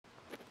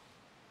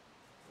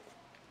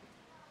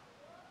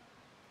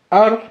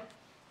R.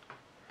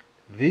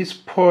 This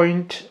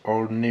point,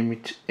 I'll name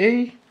it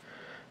A.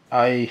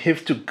 I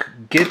have to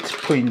get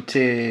point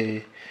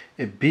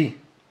B.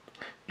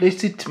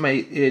 Place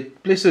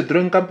the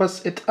drawing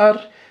compass at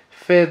R.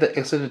 Further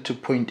extend to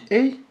point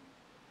A.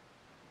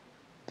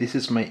 This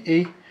is my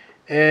A,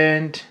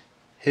 and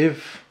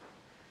have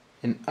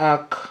an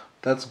arc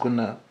that's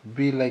gonna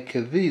be like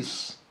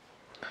this.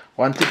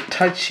 Once it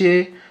touch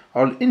here,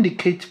 I'll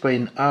indicate by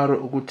an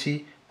arrow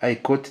ukuthi I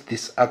got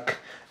this arc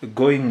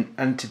going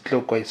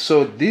anti-clockwise.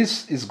 So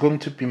this is going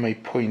to be my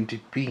point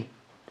B.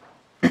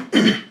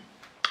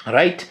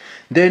 Right,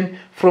 then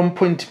from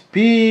point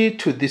B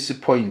to this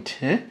point,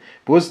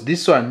 because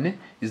this one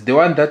is the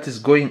one that is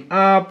going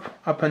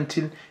up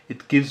until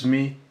it gives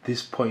me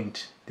this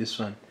point. This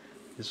one.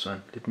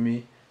 Let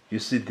me, you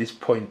see this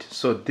point.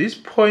 So this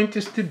point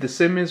is still the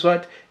same as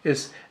what?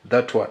 As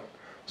that one.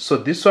 So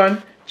this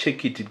one,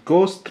 check it. It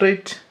goes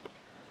straight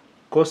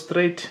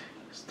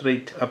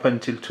up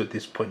until to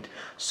this point.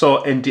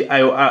 So, and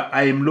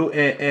I am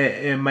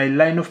my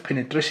line of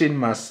penetration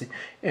must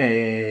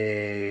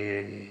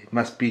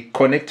be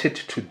connected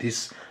to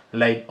this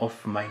line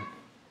of mine.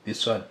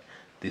 This one.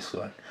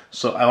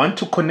 So I want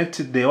to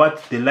connect the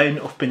line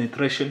of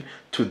penetration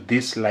to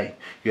this line.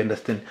 You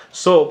understand?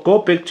 So go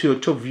back to your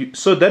top view.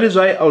 So that is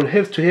why I'll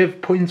have to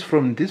have points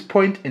from this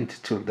point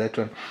until that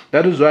one.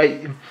 That is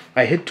why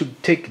I had to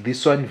take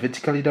this one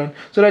vertically down,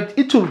 so that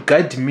it will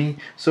guide me.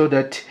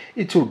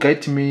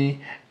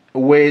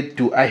 Where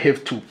do I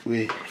have to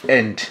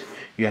end?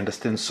 You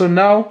understand? So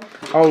now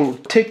I'll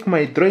take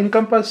my drawing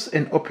compass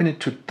and open it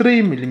to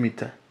 3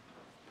 millimeter.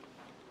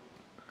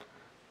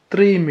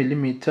 3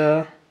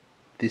 millimeter.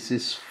 This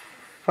is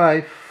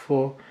 5,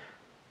 4.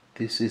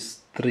 This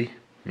is 3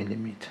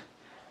 millimeter.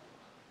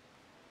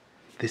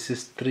 This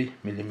is 3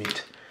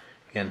 millimeter.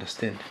 You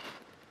understand?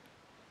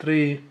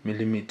 3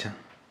 millimeter.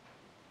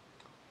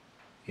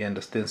 You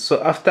understand?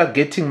 So after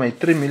getting my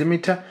 3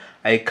 millimeter,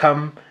 I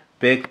come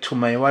back to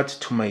my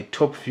to my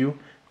top view.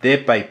 There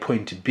by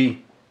point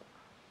B.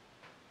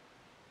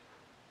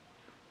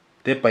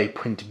 There by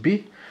point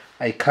B,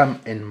 I come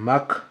and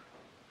mark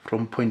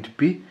from point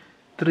B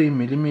 3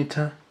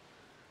 millimeter.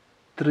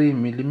 3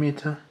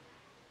 millimeter,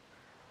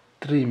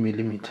 3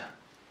 millimeter.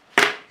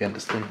 You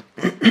understand?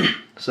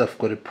 So I've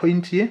got a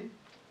point here,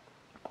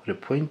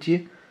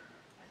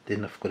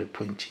 then I've got a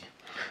point here.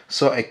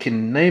 So I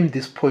can name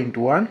this point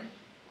 1,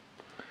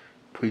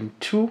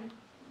 point 2,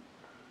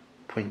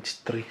 point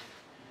 3.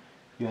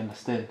 You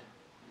understand?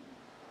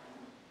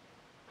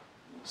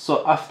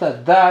 So after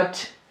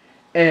that,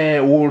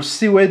 we'll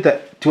see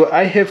whether do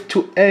I have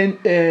to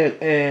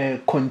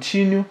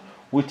continue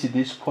with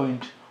this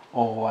point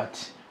or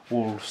what.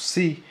 We'll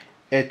see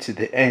at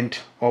the end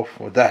of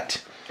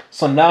that.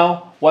 So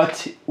now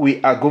what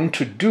we are going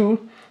to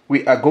do,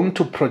 we are going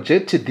to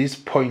project this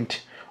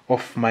point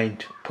of mine,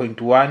 point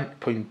 1,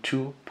 point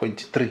 2,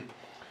 point 3.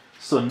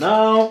 So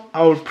now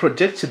I will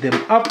project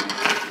them up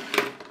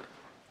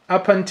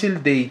until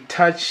they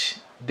touch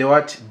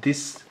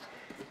this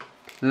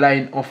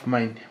line of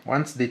mine.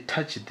 Once they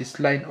touch this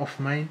line of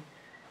mine,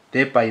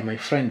 thereby my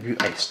front view,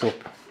 I stop.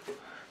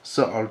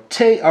 So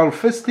I'll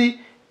firstly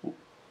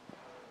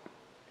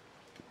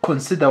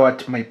consider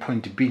what my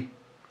point B,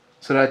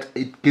 so that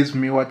it gives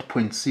me what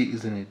point C,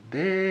 isn't it?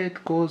 There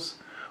it goes.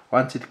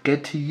 Once it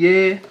gets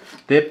here,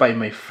 there by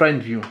my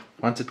front view,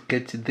 once it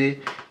gets there,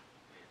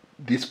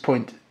 this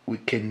point, we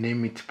can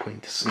name it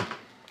point C.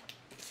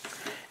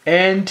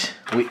 And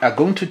we are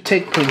going to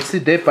take point C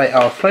there by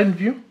our front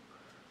view,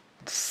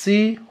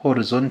 C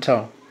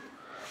horizontal.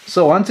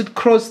 So once it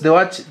crosses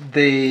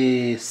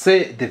the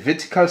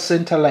vertical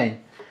center line,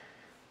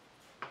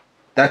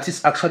 that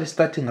is actually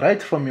starting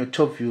right from your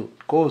top view,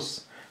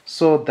 goes.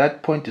 So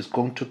that point is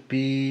going to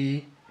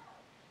be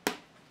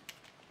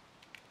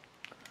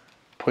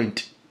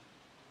point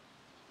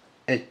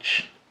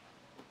H.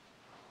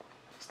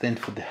 Stand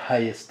for the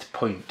highest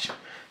point.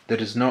 There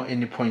is no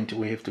any point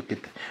we have to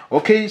get.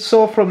 Okay,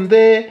 so from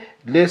there,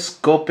 let's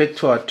go back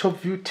to our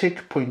top view.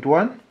 Take point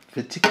 1,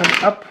 vertical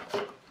up.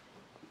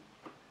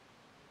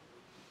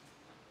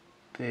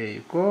 There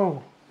you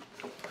go.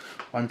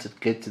 Once it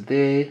gets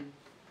there,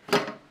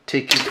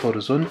 take it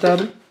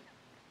horizontally.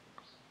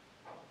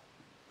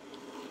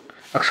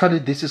 Actually,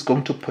 this is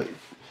going to be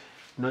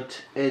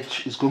not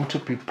H, is going to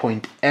be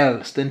point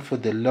L, stand for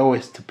the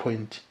lowest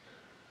point.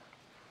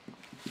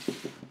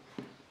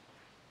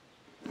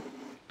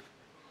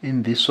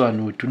 In this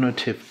one, we do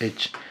not have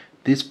H.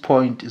 This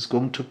point is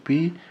going to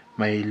be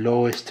my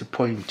lowest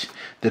point.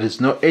 There is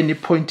no any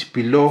point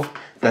below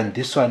than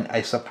this one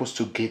I supposed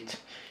to get.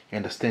 You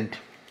understand?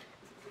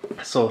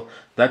 So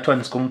that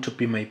one is going to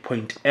be my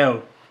point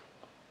L.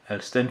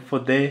 I'll stand for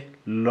the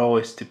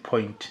lowest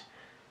point.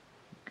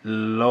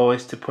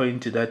 Lowest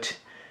point that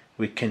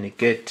we can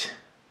get.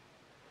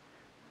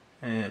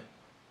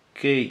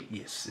 Okay,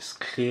 yes, it's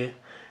clear.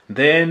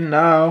 Then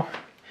now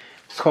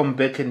come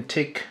back and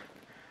take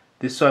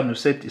this one. We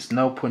said is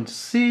now point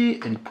C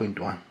and point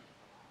 1.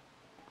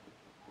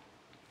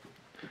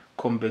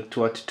 Come back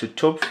to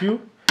top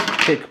view,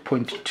 take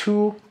point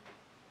 2,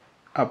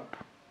 up.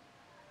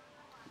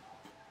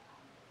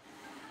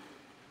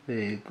 There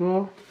you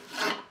go.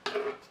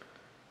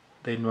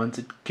 Then once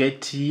it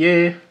gets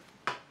here,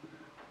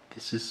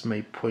 this is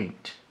my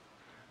point.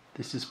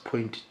 This is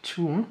point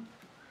 2,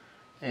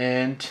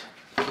 and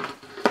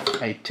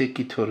I take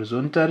it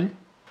horizontally.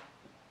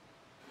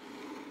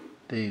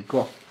 There you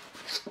go.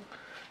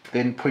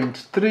 Then point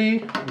 3,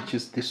 which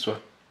is this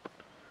one.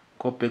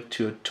 Go back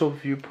to your top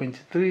view, point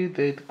 3,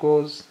 there it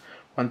goes.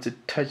 Once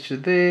it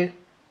touches there,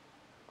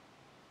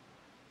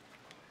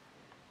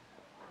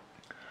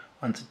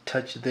 once it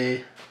touches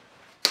there,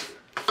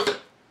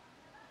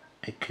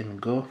 I can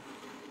go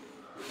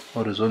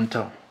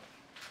horizontal.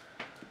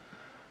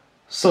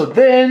 So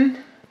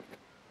then,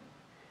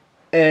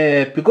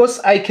 because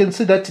I can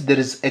see that there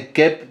is a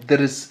gap,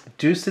 there is,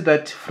 do you see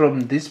that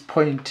from this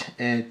point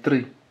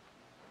 3,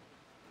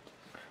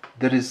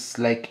 there is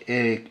like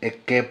a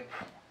gap,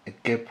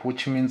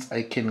 which means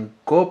I can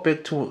go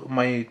back to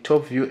my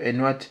top view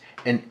and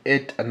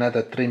add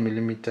another 3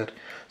 millimeter,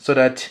 so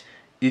that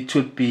it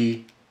would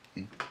be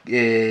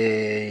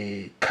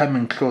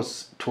coming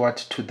close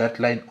to that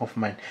line of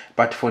mine.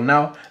 But for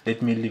now,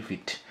 let me leave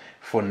it.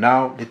 For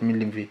now, let me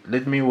leave it.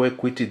 Let me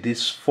work with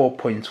these 4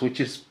 points, which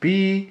is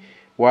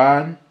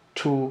B1,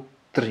 2,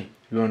 3.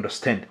 You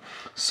understand?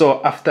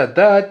 So after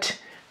that,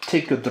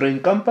 take your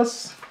drawing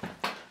compass,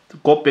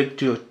 go back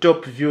to your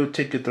top view,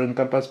 take your drawing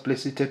compass,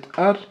 place it at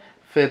R,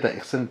 further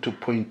extend to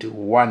point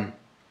 1.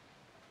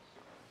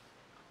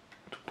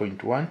 To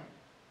point 1.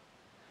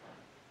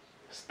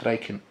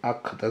 Strike an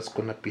arc that's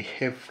gonna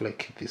behave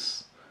like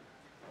this.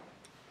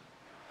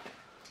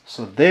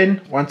 So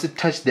then once it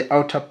touches the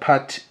outer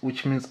part,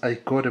 which means I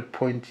got a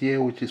point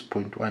here, which is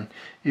point 1,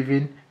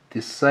 even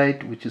this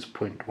side, which is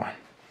point 1.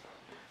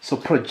 So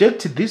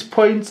project these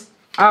points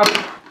up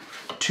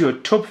to your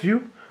top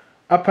view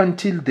up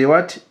until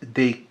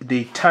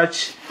they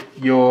touch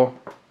your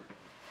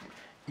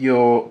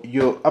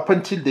up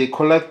until they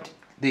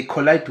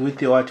collide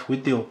with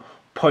your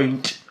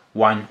point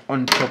 1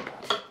 on top,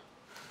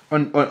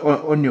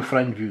 on your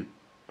front view.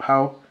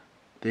 How?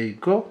 There you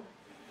go.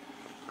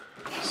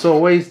 So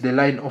where is the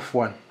line of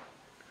 1?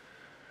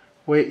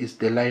 Where is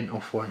the line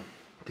of 1?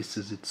 This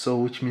is it. So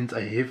which means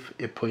I have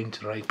a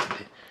point right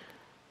there.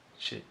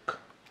 Check.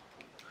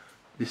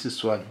 This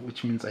is 1,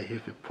 which means I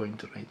have a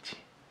point right here.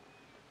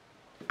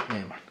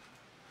 Yeah, man.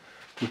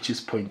 Which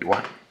is point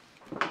 1.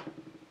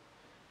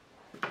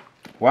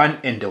 1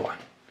 and 1.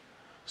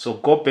 So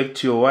go back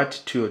to your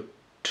what? To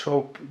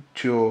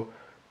your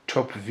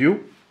top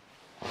view.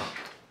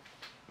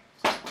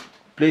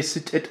 Place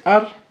it at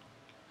R.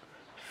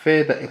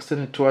 Further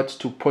extend it towards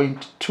to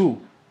point 2,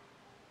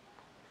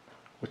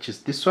 which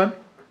is this one.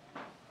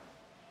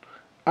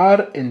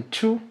 R and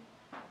 2.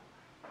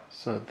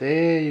 So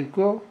there you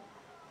go.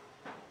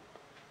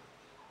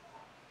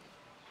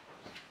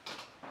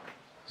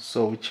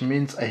 So which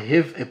means I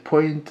have a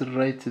point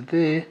right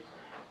there,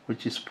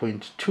 which is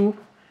point 2,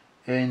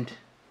 and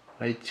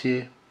right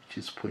here, which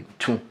is point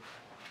 2.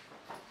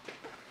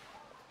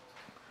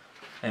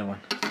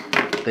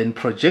 Then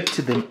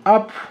project them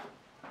up.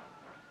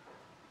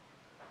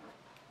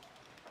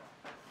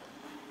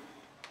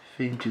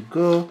 To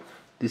go.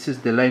 This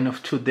is the line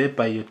of 2 there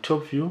by your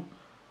top view.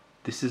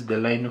 This is the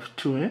line of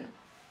 2,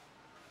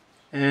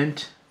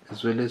 and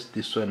as well as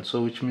this one.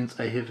 So which means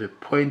I have a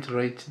point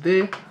right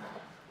there,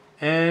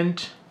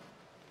 and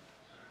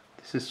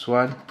this is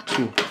 1,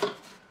 2.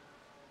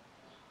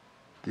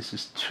 This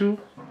is 2,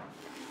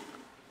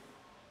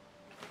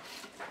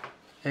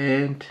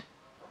 and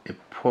a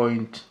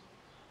point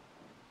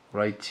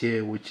right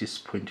here, which is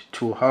point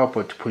 2. How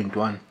about point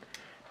 1?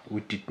 We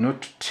did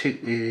not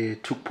take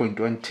took point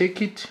 1, take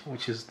it,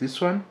 which is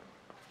this one,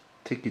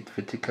 take it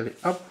vertically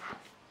up,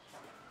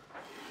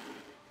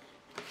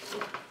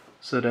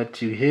 so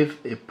that you have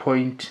a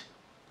point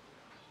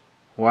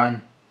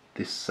 1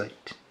 this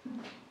side.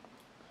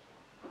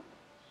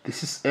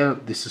 This is L,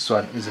 this is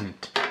 1, isn't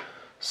it?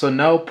 So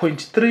now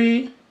point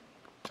 3,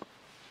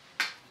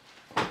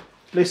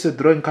 place the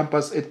drawing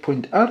compass at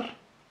point R,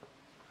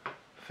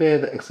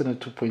 further extend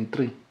it to point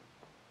 3.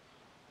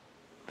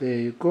 There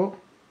you go.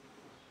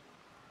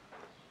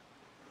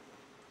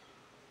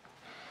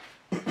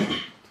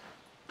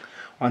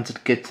 Once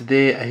it gets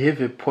there, I have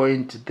a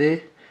point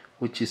there,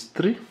 which is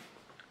 3.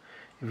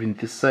 Even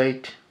this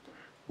side,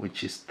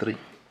 which is 3.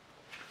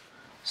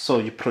 So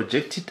you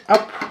project it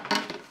up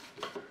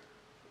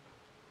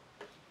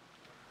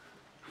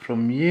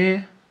from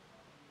here,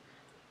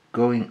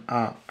 going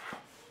up.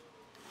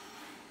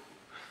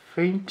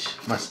 Faint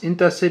must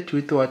intersect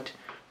with what?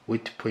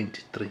 With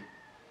point 3.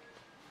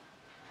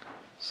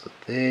 So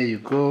there you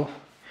go.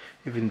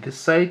 Even this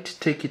side,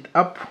 take it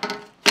up.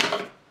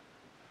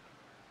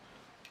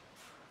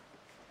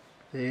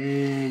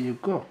 There you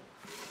go.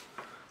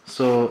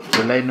 So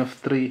the line of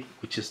 3,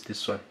 which is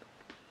this one.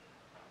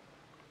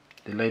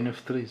 The line of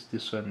 3 is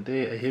this one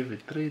there. I have a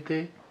 3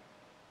 there.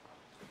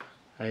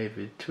 I have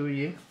a 2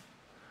 here.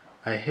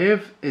 I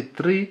have a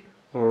 3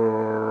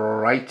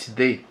 right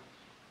there.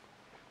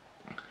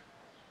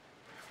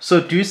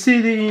 So do you see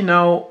the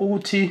now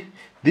Uti?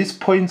 these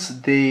points,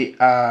 they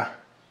are,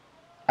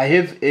 I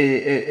have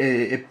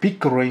a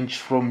big range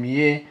from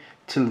here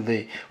till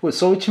there.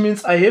 So which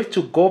means I have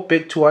to go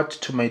back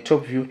to my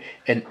top view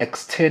and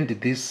extend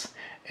these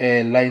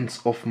lines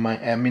of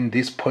mine,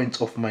 these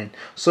points of mine,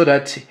 so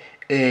that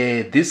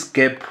this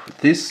gap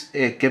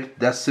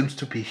that seems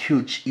to be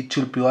huge, it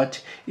will be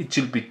what? It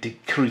will be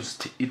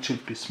decreased, it will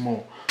be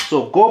small.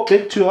 So go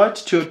back to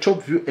your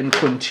top view and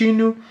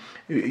continue.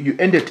 You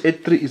ended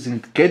at 3,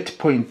 isn't get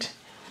point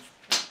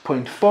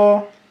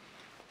 4.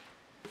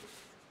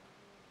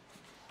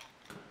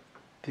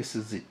 This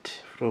is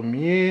it. From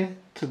here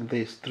to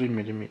there is 3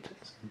 millimeters,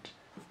 isn't it?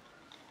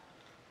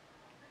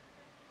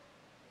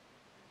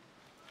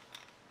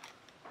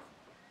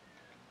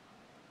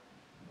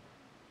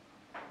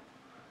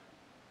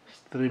 It's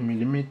 3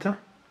 millimeter.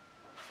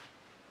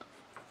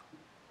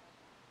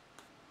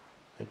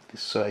 Like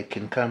this, so I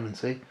can come and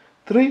say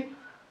 3,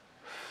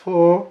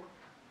 4,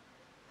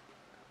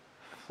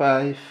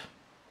 5,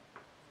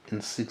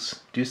 and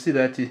 6. Do you see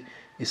that it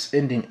is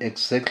ending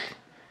exactly?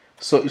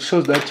 So it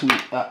shows that we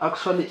are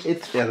actually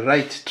at the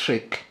right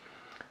track.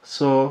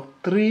 So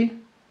 3,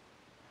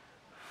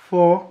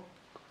 4,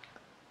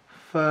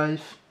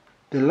 5,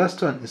 the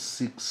last one is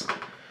 6.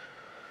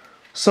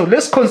 So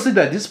let's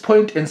consider this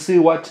point and see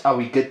what are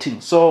we getting.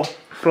 So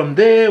from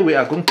there we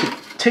are going to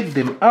take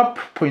them up.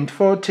 Point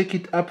 4, take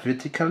it up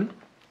vertically.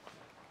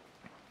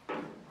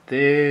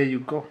 There you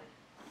go.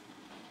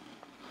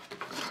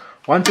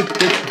 Once it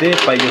gets there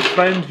by your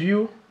front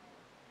view,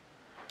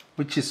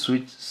 which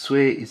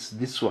way is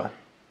this one,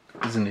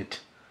 isn't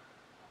it?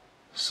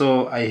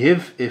 So I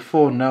have a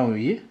 4 now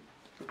here.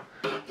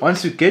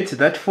 Once you get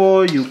that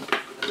 4, you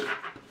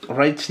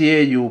right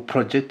here, you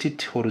project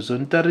it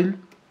horizontally.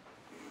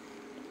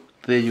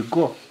 There you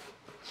go.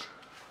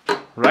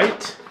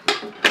 Right,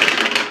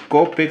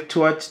 go back to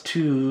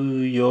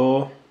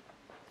your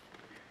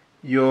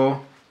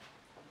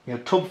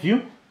top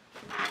view.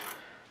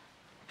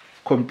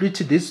 Complete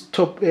this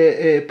top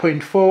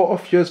point 4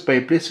 of yours by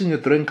placing your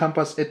drawing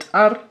compass at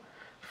R,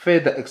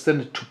 further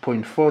extended to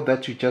point 4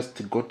 that you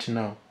just got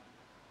now.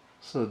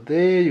 So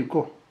there you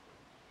go.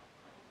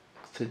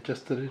 Extend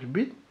just a little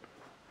bit.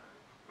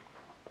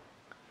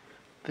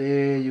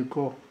 There you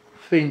go.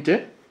 Faint,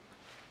 eh?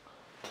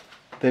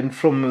 Then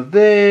from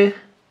there,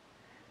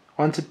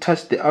 once it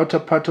touched the outer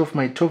part of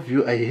my top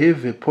view, I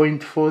have a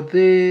point 4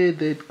 there.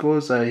 There it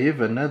goes. I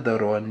have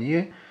another one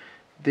here.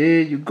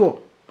 There you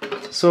go.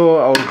 So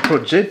I'll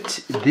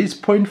project this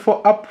point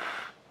 4 up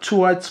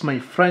towards my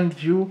front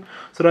view,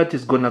 so that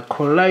it's gonna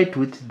collide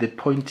with the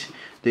point,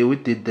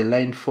 with the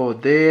line 4.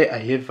 There I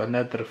have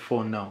another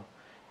 4 now.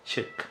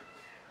 Check.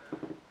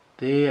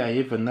 There I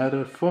have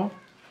another 4,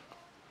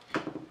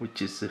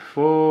 which is a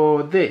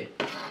 4 there.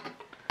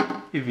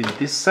 Even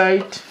this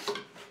side,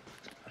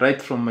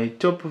 right from my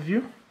top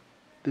view,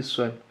 this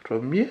one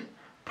from here,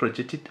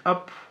 project it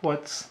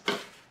upwards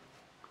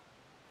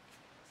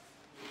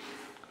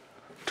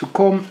to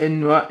come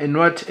and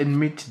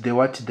meet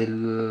the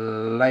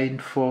line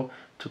 4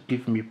 to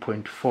give me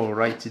point 4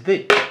 right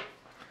there.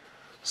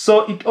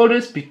 So it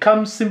always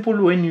becomes simple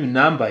when you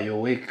number your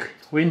work.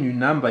 When you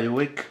number your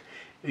work,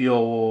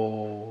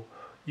 your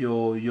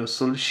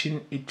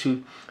solution,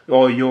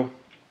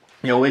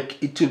 your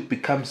work, it will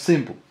become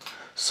simple.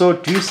 So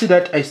do you see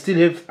that I still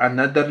have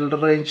another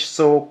range?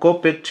 So go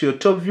back to your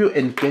top view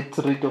and get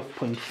rid of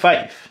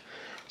 0.5.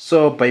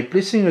 So by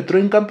placing your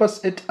drawing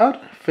compass at R,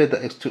 further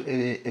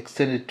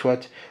extend it to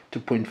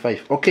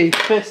 0.5. Okay,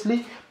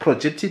 firstly,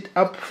 project it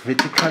up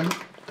vertically.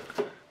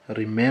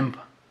 Remember,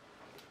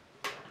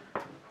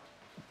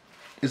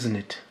 isn't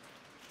it?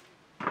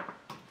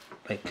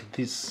 Like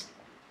this.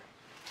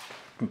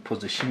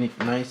 Position it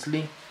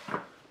nicely.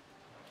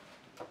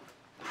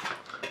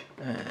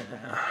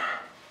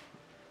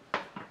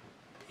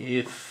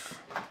 If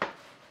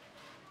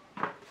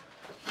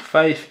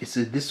 5 is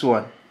this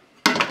one,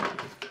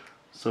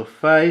 so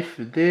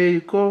 5, there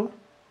you go.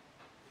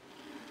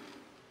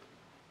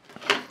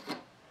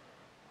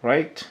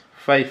 Right,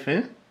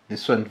 5,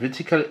 this one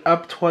vertically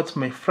up towards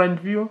my front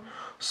view.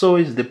 So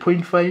is the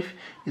 0.5.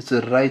 It's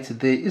right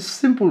there. It's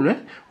simple, eh?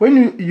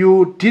 When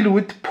you deal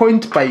with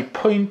point by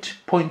point,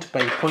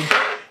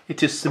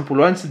 it is simple.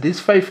 Once this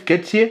 5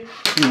 gets here,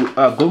 you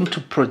are going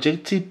to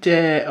project it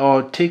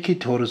or take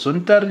it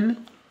horizontally.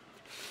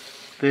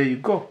 There you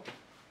go.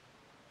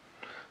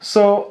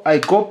 So I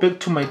go back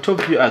to my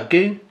top view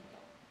again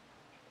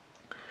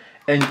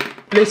and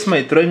place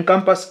my drawing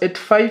compass at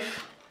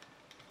 5,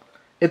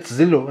 at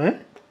 0,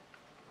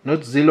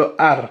 not 0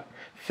 R,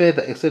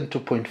 further extend to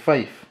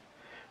 0.5,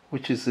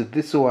 which is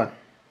this one.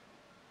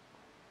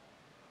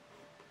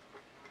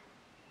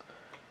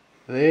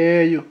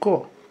 There you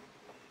go,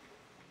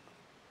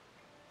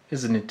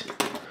 isn't it?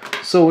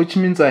 So which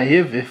means I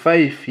have a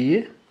 5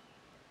 here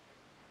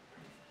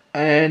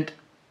and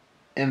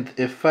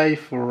a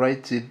 5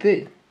 right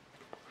there.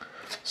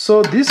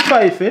 So this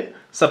 5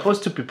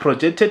 supposed to be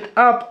projected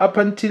up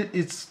until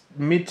it's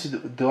meet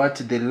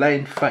the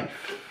line 5.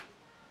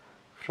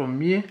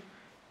 From here,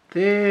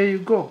 there you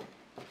go.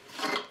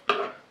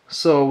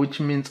 So which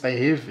means I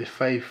have a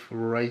 5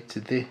 right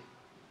there,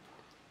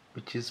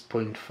 which is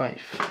 0.5.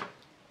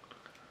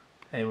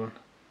 I want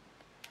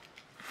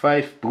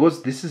 5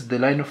 because this is the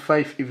line of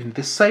 5. Even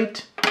this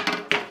side,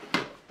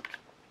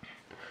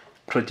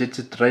 project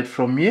it right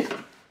from here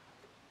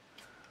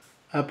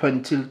up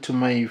until to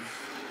my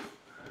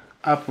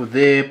up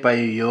there by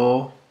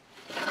your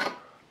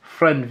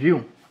front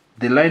view.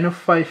 The line of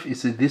 5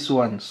 is this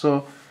one,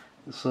 so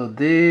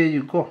there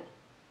you go.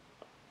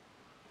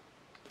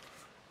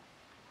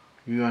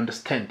 You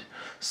understand?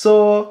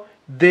 So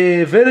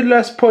the very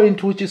last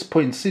point, which is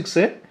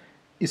 0.6,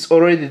 is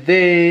already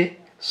there.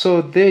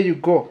 So there you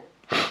go.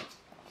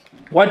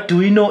 What do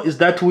we know is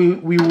that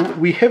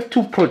we have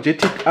to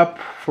project it up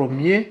from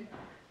here.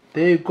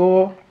 There you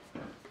go.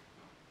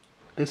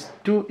 Let's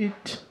do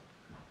it.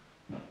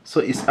 So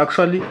it's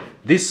actually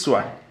this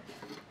one.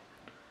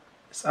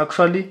 It's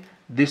actually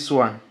this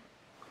one.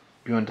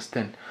 You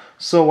understand?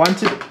 So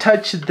once it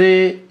touch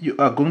there, you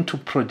are going to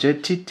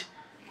project it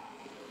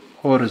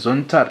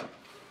horizontal.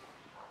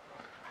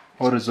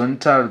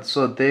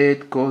 So there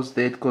it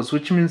goes,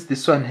 which means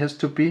this one has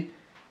to be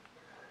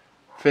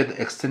further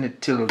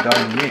extended till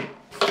down here.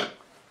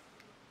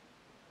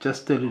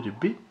 Just a little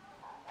bit.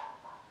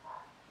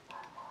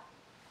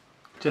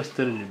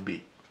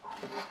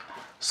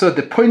 So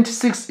the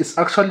 0.6 is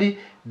actually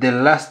the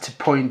last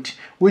point,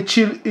 which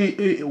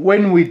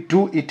when we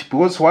do it,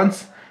 because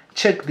once,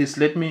 check this,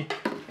 let me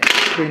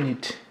explain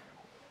it.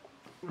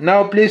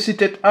 Now place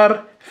it at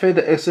R,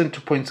 further extend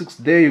to 0.6.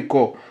 There you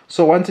go.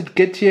 So once it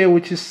get here,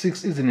 which is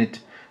 6, isn't it?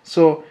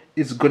 So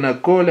it's gonna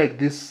go like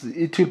this.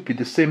 It will be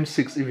the same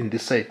 6 even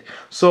this side.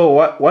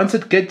 So once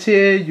it get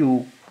here,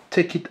 you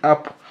take it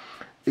up,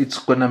 it's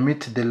gonna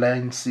meet the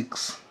line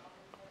 6.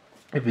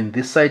 Even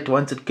this side,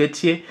 once it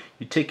gets here,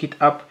 you take it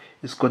up,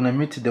 it's gonna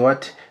meet the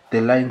what?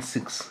 The line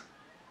 6.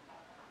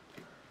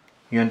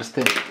 You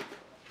understand?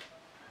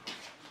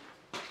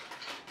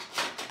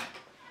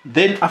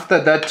 Then after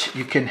that,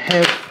 you can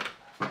have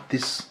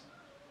this.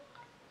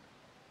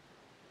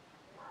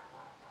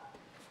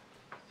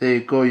 There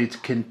you go. You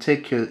can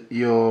take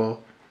your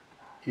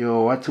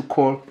what you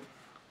call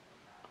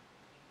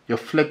your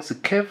flex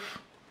curve,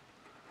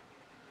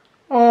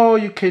 or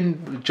you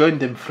can join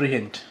them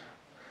freehand,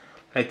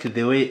 like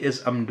the way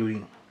as I'm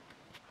doing.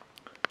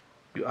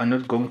 You are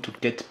not going to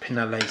get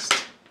penalized.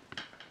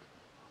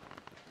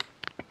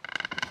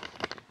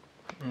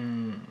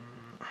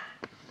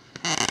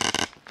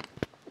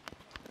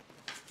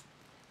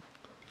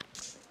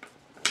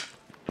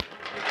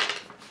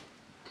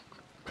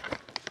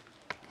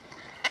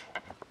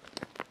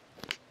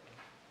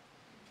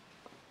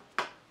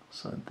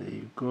 So there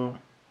you go.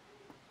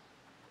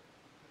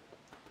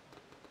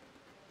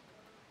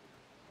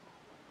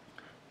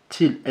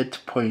 Till at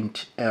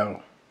point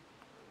L.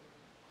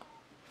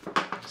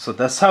 So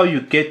that's how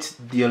you get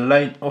the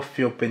line of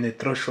your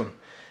penetration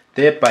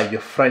there by your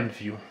front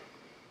view.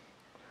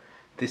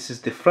 This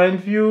is the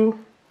front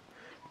view,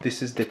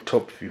 this is the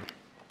top view.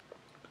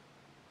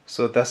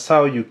 So that's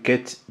how you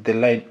get the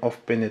line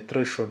of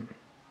penetration.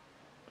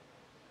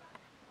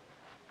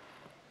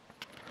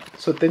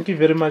 So thank you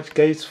very much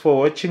guys for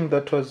watching.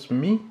 That was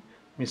me,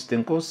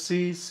 Mr.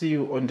 Nkosi. See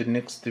you on the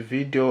next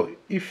video.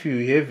 If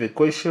you have a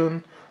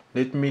question,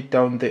 let me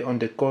down there on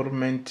the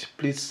comment.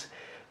 Please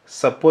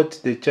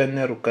support the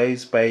channel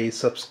guys by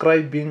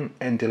subscribing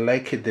and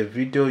like the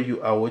video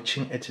you are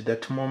watching at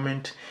that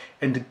moment,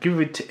 and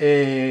give it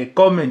a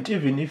comment,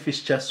 even if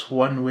it's just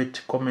one word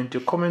comment.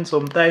 Your comments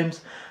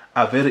sometimes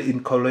are very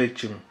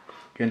encouraging.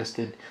 You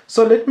understand?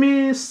 So let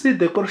me see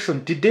the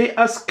question. Did they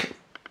ask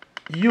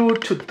you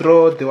to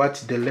draw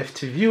the left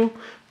view?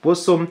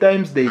 Because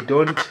sometimes they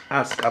don't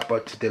ask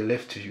about the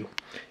left view.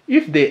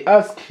 If they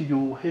ask,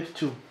 you have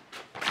to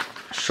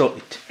show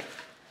it.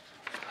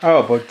 How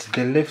about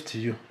the left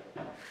view?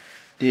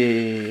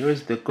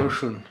 Where's the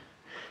question?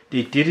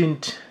 They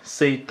didn't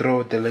say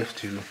draw the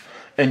left view.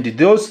 And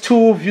those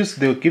two views,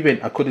 they were given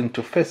according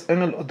to first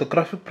angle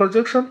orthographic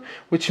projection,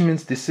 which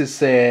means this is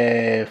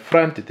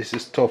front, this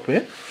is top.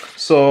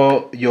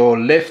 So your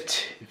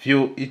left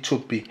view, it will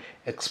be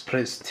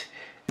expressed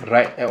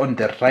right on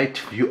the right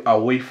view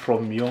away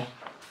from your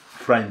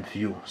front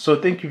view. So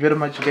thank you very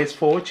much guys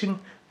for watching.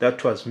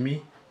 That was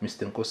me,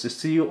 Mr. Nkosi.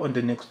 See you on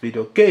the next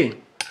video. Okay.